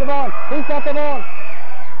 getting the ball. He's got the ball.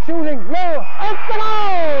 Shooting low. It's the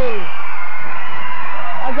goal!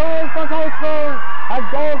 A goal for Coachford. A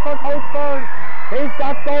goal for Coachford. Is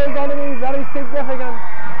that goal going to be very significant?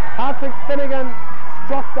 Patrick Finnegan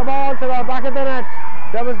struck the ball to the back of the net.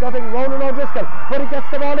 There was nothing. Ronan O'Driscoll, but he gets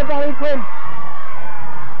the ball to Barry Quinn.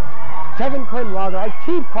 Kevin Quinn, rather. I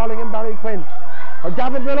keep calling him Barry Quinn. Or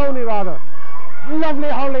Gavin Maloney, rather. Lovely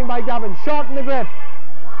hurling by Gavin. Short in the grip.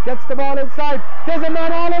 Gets the ball inside. There's a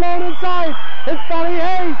man all alone inside. It's Barry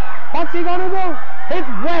Hayes. What's he going to do? It's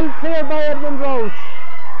well cleared by Edmund Roach.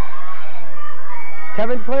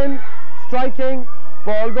 Kevin Quinn striking.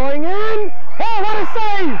 Ball going in. Oh, what a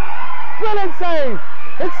save! Brilliant save.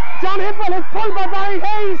 It's John Hipwell. It's pulled by Barry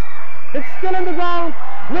Hayes. It's still in the ground.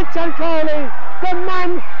 Richard Crowley, the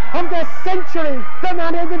man of the century, the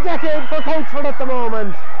man of the decade for Coachford at the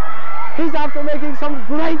moment. He's after making some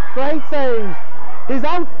great saves. He's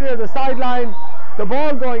out near the sideline, the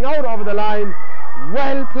ball going out over the line.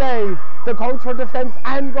 Well played. The Coachford defence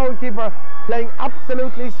and goalkeeper playing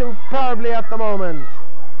absolutely superbly at the moment.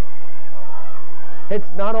 It's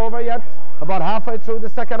not over yet. About halfway through the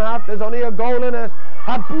second half, there's only a goal in it.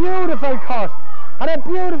 A beautiful cut, and a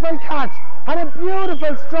beautiful catch, and a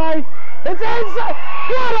beautiful strike. It's inside.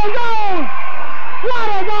 What a goal! What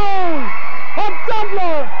a goal!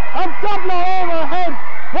 A doubler overhead.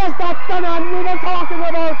 Was that the man we were talking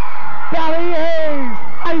about? Barry Hayes,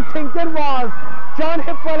 I think it was. John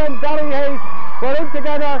Hipwell and Barry Hayes were in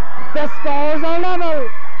together. The scores are level,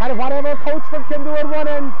 and whatever Coachford can do at one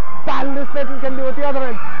end, Ballinspittle can do at the other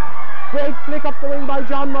end. Great flick up the wing by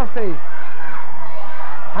John Murphy.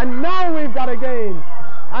 And now we've got a game.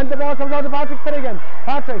 And the ball comes out to Patrick Finnegan.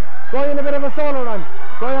 Patrick going in a bit of a solo run,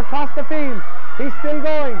 going across the field. He's still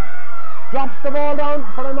going. Drops the ball down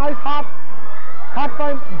for a nice hop.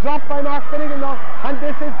 Dropped by Mark Finnegan though. And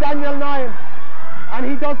this is Daniel Nyan. And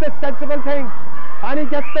he does the sensible thing. And he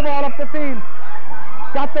gets the ball up the field.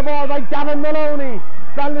 Got the ball by Gavin Maloney.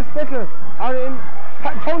 Ballinspittle are in.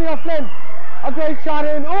 Tony O'Flynn. A great shot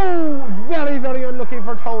in. Oh, very, very unlucky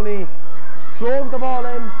for Tony. Drove the ball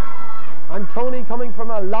in. And Tony, coming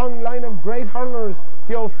from a long line of great hurlers,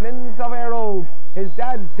 the O'Flynn's of Éire Óg. His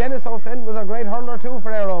dad, Dennis O'Flynn, was a great hurler too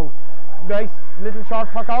for Éire Óg. Nice little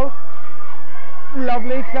short puck out.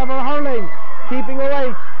 Lovely, clever hurling. Keeping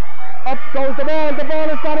away. Up goes the ball. The ball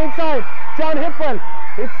has got inside. John Hipwell.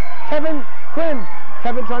 It's Kevin Quinn.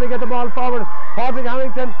 Kevin trying to get the ball forward. Patrick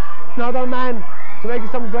Harrington, another man to make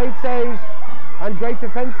some great saves and great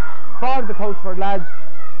defence for the Coachford lads.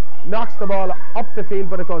 Knocks the ball up the field,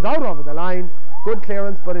 but it goes out over the line. Good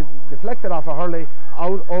clearance, but it deflected off of Hurley,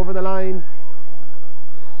 out over the line.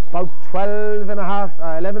 About 11 and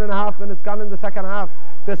a half minutes gone in the second half.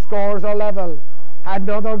 The scores are level.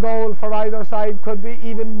 Another goal for either side could be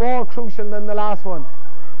even more crucial than the last one.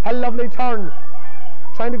 A lovely turn.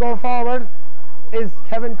 Trying to go forward is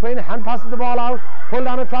Kevin Quinn. Hand passes the ball out, pulled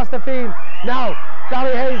on across the field. Now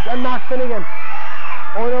Barry Hayes and Mark Finnegan.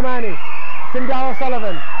 Owen O'Mahony, Finbar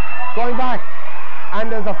O'Sullivan going back,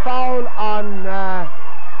 and there's a foul on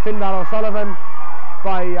Finbar O'Sullivan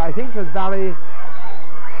by, I think it was Barry.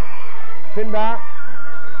 Finbar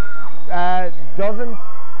doesn't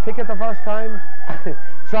pick it the first time,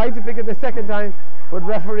 tried to pick it the second time, but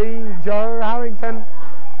referee Ger Harrington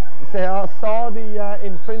saw the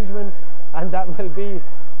infringement, and that will be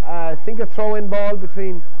I think a throw-in ball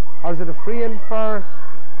between, or is it a free-in for,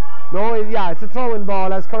 no, yeah, it's a throw-in ball.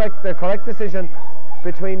 That's correct, the correct decision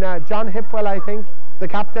between John Hipwell, I think, the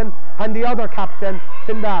captain, and the other captain,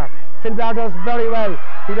 Finbar. Finbar does very well.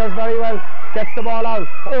 He does very well. Gets the ball out.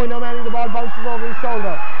 Oh, no, man, the ball bounces over his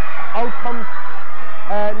shoulder. Out comes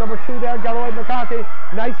number 2 there, Geroid McCarthy.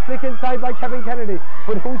 Nice flick inside by Kevin Kennedy.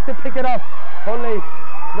 But who's to pick it up? Only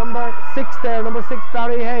number 6 there, number 6,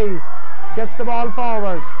 Barry Hayes. Gets the ball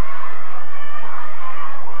forward.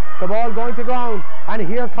 The ball going to ground. And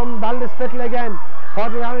here comes Ballinspittle again.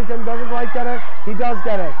 Patrick Harrington doesn't quite get it. He does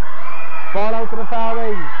get it. Ball out to the far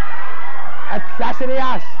wing. A clash of the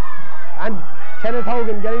ash. And Kenneth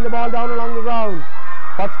Hogan getting the ball down along the ground.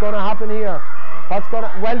 What's going to happen here?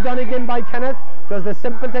 Well done again by Kenneth. Does the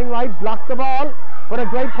simple thing right. Block the ball. But a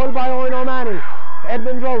great pull by Owen O'Mahony.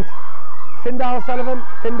 Edmund Roach. Finbar O'Sullivan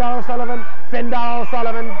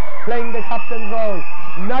playing the captain's role.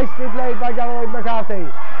 Nicely played by Geroid McCarthy.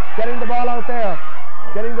 Getting the ball out there.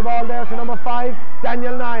 Getting the ball there to number 5,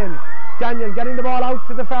 Daniel Nyan. Daniel getting the ball out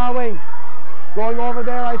to the far wing. Going over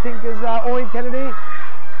there, I think, is Owen Kennedy.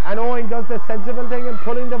 And Owen does the sensible thing and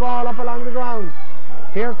pulling the ball up along the ground.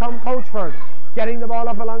 Here comes Coachford. Getting the ball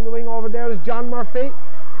up along the wing. Over there is John Murphy.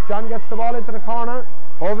 John gets the ball into the corner.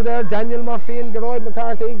 Over there, Daniel Murphy and Geroid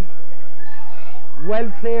McCarthy.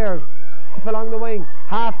 Well cleared. Up along the wing.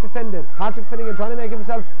 Half defended. Patrick Finnegan trying to make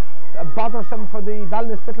himself bothersome for the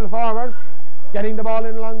Ballinspittle forward. Getting the ball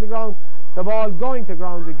in along the ground. The ball going to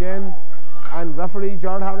ground again. And referee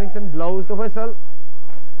Gerard Harrington blows the whistle.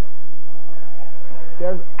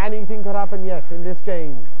 There's anything could happen yet in this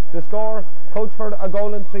game. The score, Coachford a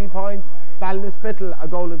goal and 3 points. Ballinspittle a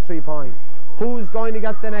goal and 3 points. Who's going to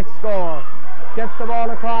get the next score? Gets the ball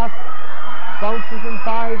across. Bounces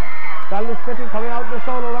inside. Ballinspittle coming out in the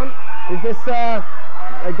solo run. Is this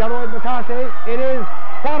Geroid McCarthy? It is.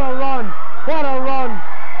 What a run. What a run.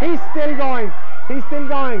 He's still going.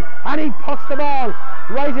 And he pucks the ball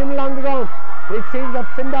right in along the ground. It seems that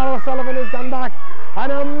Finbar O'Sullivan has gone back.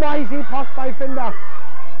 And a mighty puck by Finbar.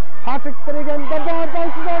 Patrick Finnegan, the ball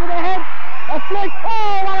bounces over the head. A flick.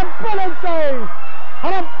 Oh, what a brilliant save.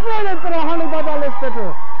 And a brilliant bit of hurling by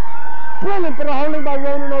Ballinspittle. Brilliant bit of hurling by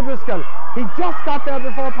Ronan O'Driscoll. He just got there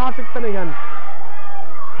before Patrick Finnegan.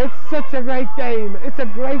 It's such a great game. It's a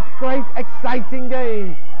great, exciting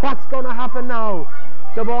game. What's going to happen now?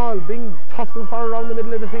 The ball being tussled for around the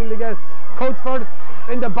middle of the field again. Coachford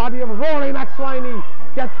in the body of Rory McSwiney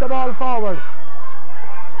gets the ball forward.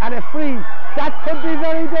 And a free. That could be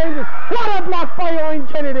very dangerous. What a block by Owen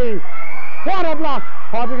Kennedy. What a block.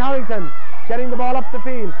 Patrick Harrington getting the ball up the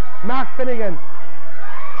field. Mark Finnegan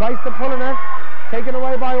tries to pull in it. Taken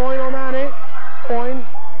away by Owen O'Mahony. Owen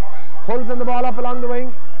pulls in the ball up along the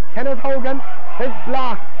wing. Kenneth Hogan. It's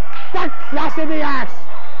blocked. That clash of the ash.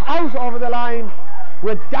 Out over the line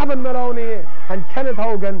with Davin Maloney and Kenneth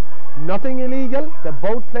Hogan. Nothing illegal. The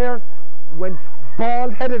both players went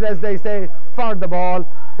bald-headed, as they say, for the ball.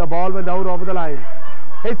 The ball went out over the line.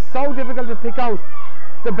 It's so difficult to pick out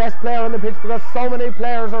the best player on the pitch because so many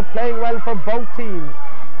players are playing well for both teams.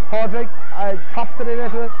 Padraig tops it a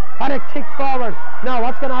little and a kick forward. Now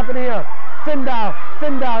what's going to happen here? Findar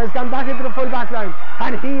has gone back into the full back line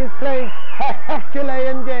and he is playing a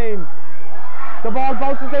Herculean game. The ball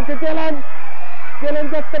bounces into Dylan. Dylan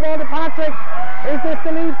gets the ball to Patrick. Is this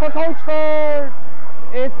the lead for Coachford?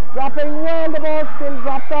 It's dropping well. The ball still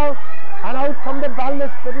dropped out. And out come the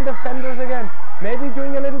Ballinspittle defenders again. Maybe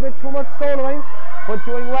doing a little bit too much soloing, but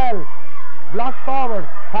doing well. Blocked forward.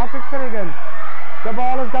 Patrick Finnegan. The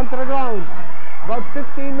ball has gone to the ground. About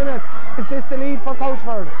 15 minutes. Is this the lead for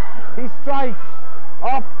Coachford? He strikes.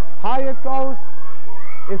 Up. High it goes.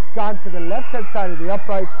 It's gone to the left-hand side of the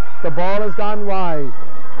upright. The ball has gone wide.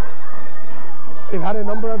 We've had a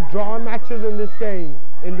number of drawn matches in this game,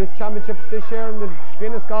 in this championship this year, in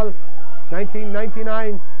the Scoil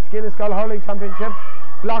 1999 Scoil Hurling Championships.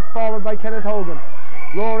 Blocked forward by Kenneth Hogan.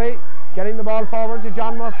 Rory getting the ball forward to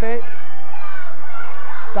John Murphy.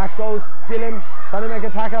 Back goes Dylan trying to make a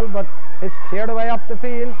tackle, but it's cleared away up the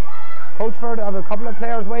field. Coachford have a couple of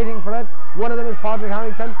players waiting for it. One of them is Padraig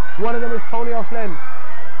Harrington, one of them is Tony O'Flynn.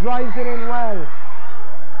 Drives it in well.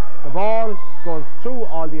 The ball goes through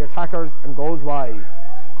all the attackers and goes wide.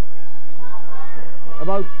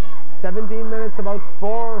 About 17 minutes, about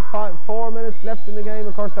 4 minutes left in the game.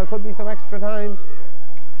 Of course, there could be some extra time.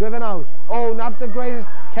 Driven out. Oh, not the greatest.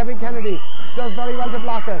 Kevin Kennedy does very well to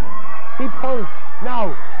block it. He pulls.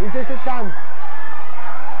 Now, is this a chance?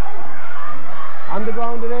 On the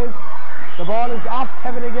ground it is. The ball is off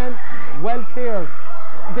Kevin again. Well cleared.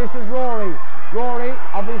 This is Rory. Rory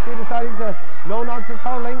obviously deciding to no nonsense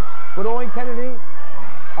hurling, but Owen Kennedy,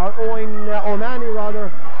 or Owen O'Mahony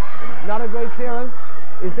rather, not a great clearance.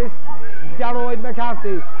 Is this Darroyd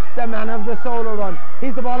McCarthy, the man of the solo run?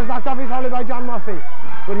 The ball is knocked off his hurling by John Murphy,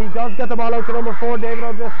 but he does get the ball out to number 4, David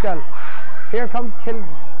O'Driscoll. Here comes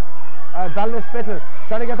Ballinspittle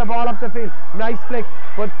trying to get the ball up the field. Nice flick,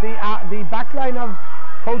 but the back line of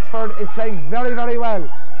Coachford is playing very, very well.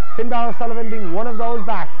 Finbar O'Sullivan being one of those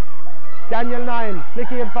backs. Daniel Nine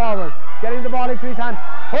flicking it forward, getting the ball into his hand.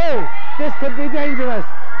 Oh, this could be dangerous.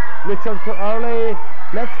 Richard Early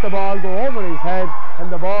lets the ball go over his head and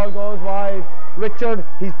the ball goes wide. Richard,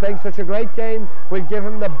 he's playing such a great game, we'll give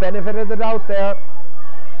him the benefit of the doubt there.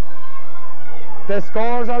 The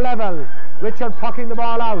scores are level. Richard pucking the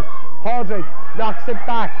ball out. Padraig knocks it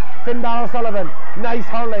back. Finbar O'Sullivan, nice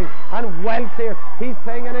hurling and well cleared. He's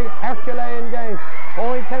playing in a Herculean game.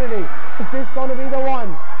 Owen Kennedy, is this going to be the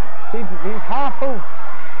one? He's half hooked.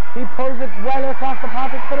 He pulls it well across the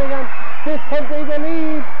Patrick Finnegan. This could be the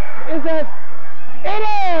lead. Is it? It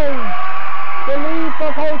is! The lead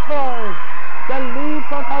for Coachford. The lead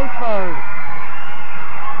for Coachford.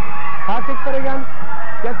 Patrick Finnegan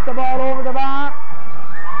gets the ball over the bar.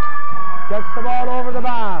 Gets the ball over the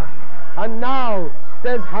bar. And now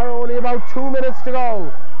there's only about 2 minutes to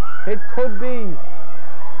go. It could be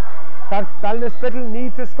that Ballinspittle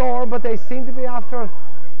need to score, but they seem to be after,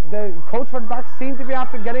 the Coachford backs seem to be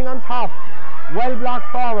after getting on top. Well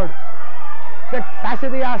blocked forward. The clash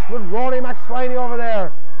of the ash with Rory McSwiney over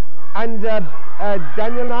there. And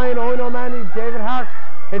Daniel Nine, Owen O'Mahony, David Hart.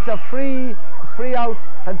 It's a free out,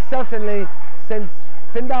 and certainly since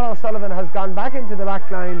Finbar O'Sullivan has gone back into the back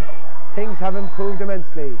line, things have improved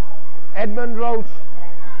immensely. Edmund Roach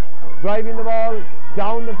driving the ball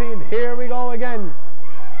down the field. Here we go again.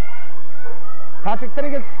 Patrick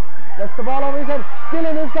Finnegan gets the ball over his head.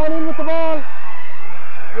 Dylan has gone in with the ball.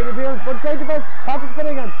 It appears, but great defense. Patrick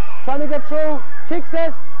Finnegan trying to get through. Kicks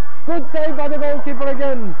it. Good save by the goalkeeper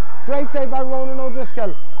again. Great save by Ronan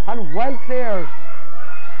O'Driscoll. And well cleared.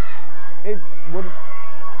 It would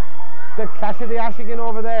the clash of the ash again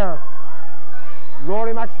over there.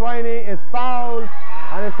 Rory McSwiney is fouled,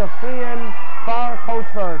 and it's a free-in for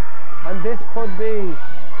Coachford, and this could be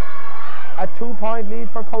a 2-point lead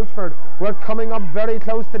for Coachford. We're coming up very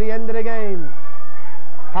close to the end of the game.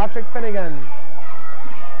 Patrick Finnegan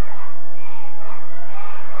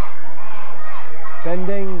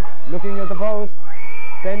bending, looking at the post,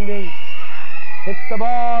 bending, hits the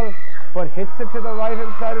ball, but hits it to the right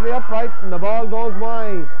hand side of the upright, and the ball goes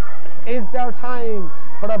wide. Is there time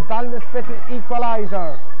for a Ballinspittle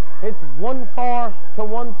equaliser? It's 1-4 to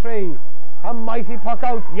 1-3. A mighty puck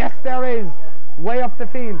out. Yes, there is. Way up the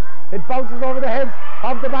field. It bounces over the heads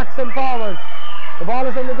of the backs and forwards. The ball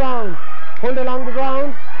is on the ground. Pulled along the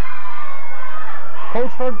ground.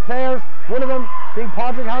 Coachford players, one of them being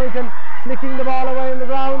Patrick Harrington, flicking the ball away on the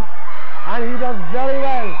ground, and he does very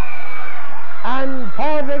well. And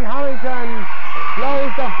Patrick Harrington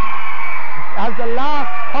has the last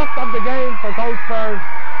puck of the game for Coachford,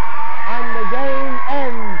 and the game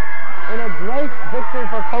ends in a great victory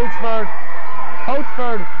for Coachford.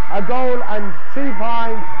 Coachford a goal and 3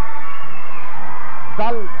 points.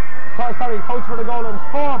 Coachford a goal and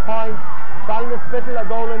 4 points. Ballinspittle a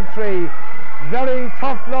goal and 3. Very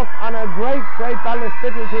tough look on a great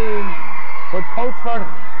Ballinspittle team, but Coachford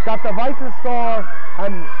got the vital score,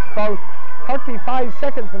 and about 35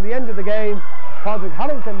 seconds from the end of the game, Patrick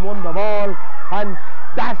Harrington won the ball, and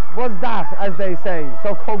that was that, as they say.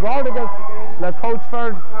 So Cogordigus le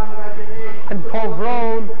Coachford and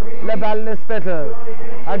Covrone le Ballinspittle.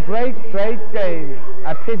 A great game.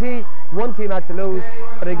 A pity one team had to lose,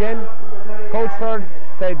 but again, Coachford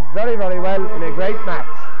played very well in a great match.